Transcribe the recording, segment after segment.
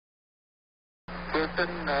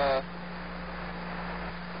Houston,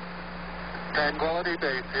 Tranquility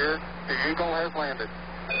Base here. The Eagle has landed.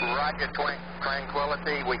 Roger,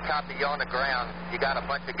 Tranquility. We copy you on the ground. You got a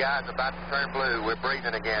bunch of guys about to turn blue. We're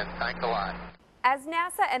breathing again. Thanks a lot. As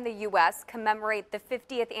NASA and the U.S. commemorate the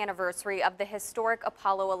 50th anniversary of the historic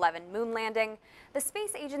Apollo 11 moon landing, the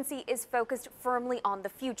space agency is focused firmly on the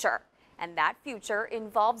future. And that future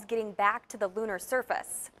involves getting back to the lunar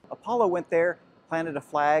surface. Apollo went there, planted a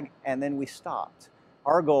flag, and then we stopped.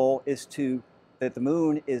 Our goal is that the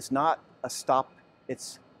moon is not a stop,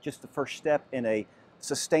 it's just the first step in a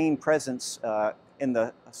sustained presence in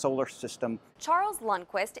the solar system. Charles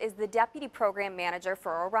Lundquist is the Deputy Program Manager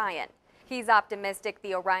for Orion. He's optimistic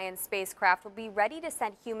the Orion spacecraft will be ready to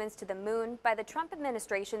send humans to the moon by the Trump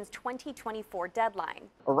administration's 2024 deadline.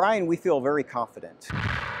 Orion, we feel very confident.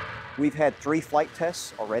 We've had 3 flight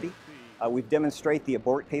tests already. We've demonstrated the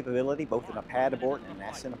abort capability, both in a pad abort and an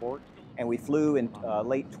ascent abort. And we flew in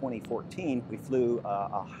late 2014, we flew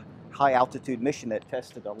a high altitude mission that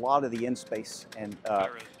tested a lot of the in-space and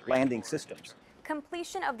landing systems.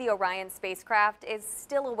 Completion of the Orion spacecraft is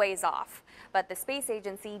still a ways off, but the space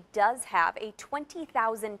agency does have a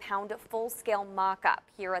 20,000-pound full-scale mock-up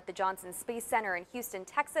here at the Johnson Space Center in Houston,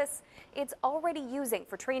 Texas. It's already using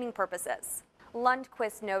for training purposes.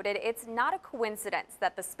 Lundquist noted it's not a coincidence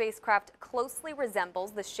that the spacecraft closely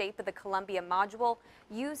resembles the shape of the Columbia module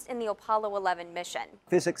used in the Apollo 11 mission.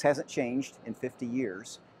 Physics hasn't changed in 50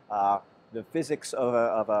 years. The physics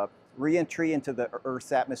of a re-entry into the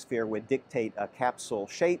Earth's atmosphere would dictate a capsule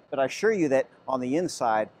shape, but I assure you that on the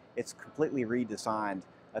inside, it's completely redesigned.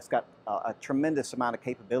 It's got a tremendous amount of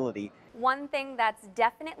capability. One thing that's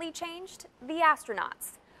definitely changed, the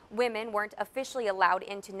astronauts. Women weren't officially allowed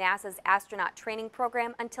into NASA's astronaut training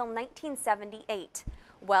program until 1978,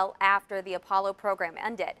 well after the Apollo program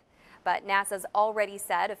ended. But NASA's already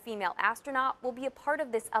said a female astronaut will be a part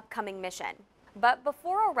of this upcoming mission. But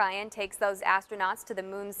before Orion takes those astronauts to the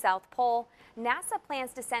moon's south pole, NASA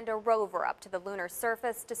plans to send a rover up to the lunar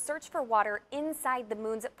surface to search for water inside the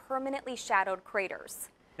moon's permanently shadowed craters.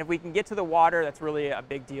 If we can get to the water, that's really a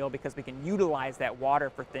big deal because we can utilize that water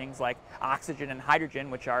for things like oxygen and hydrogen,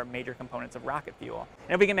 which are major components of rocket fuel.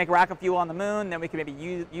 And if we can make rocket fuel on the moon, then we can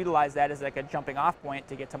maybe utilize that as like a jumping off point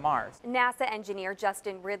to get to Mars. NASA engineer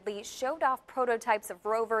Justin Ridley showed off prototypes of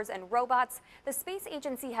rovers and robots the space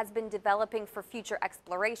agency has been developing for future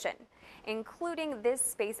exploration, including this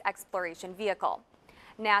space exploration vehicle.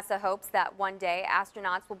 NASA hopes that one day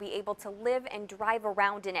astronauts will be able to live and drive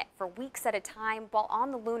around in it for weeks at a time while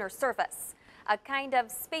on the lunar surface, a kind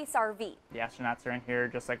of space RV. The astronauts are in here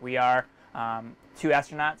just like we are, 2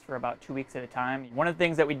 astronauts for about 2 weeks at a time. One of the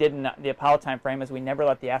things that we did in the Apollo time frame is we never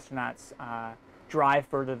let the astronauts drive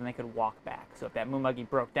further than they could walk back. So if that moon buggy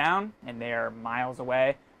broke down and they're miles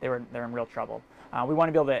away, they're in real trouble. We want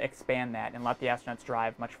to be able to expand that and let the astronauts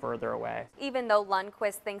drive much further away. Even though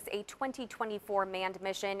Lundquist thinks a 2024 manned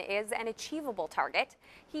mission is an achievable target,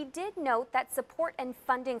 he did note that support and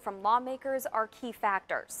funding from lawmakers are key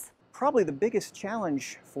factors. Probably the biggest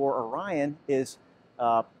challenge for Orion is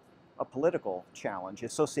a political challenge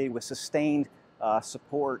associated with sustained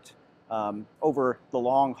support over the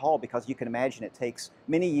long haul, because you can imagine it takes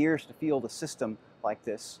many years to field a system like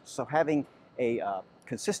this. So having a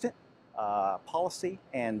consistent policy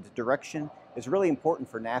and direction is really important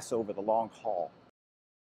for NASA over the long haul.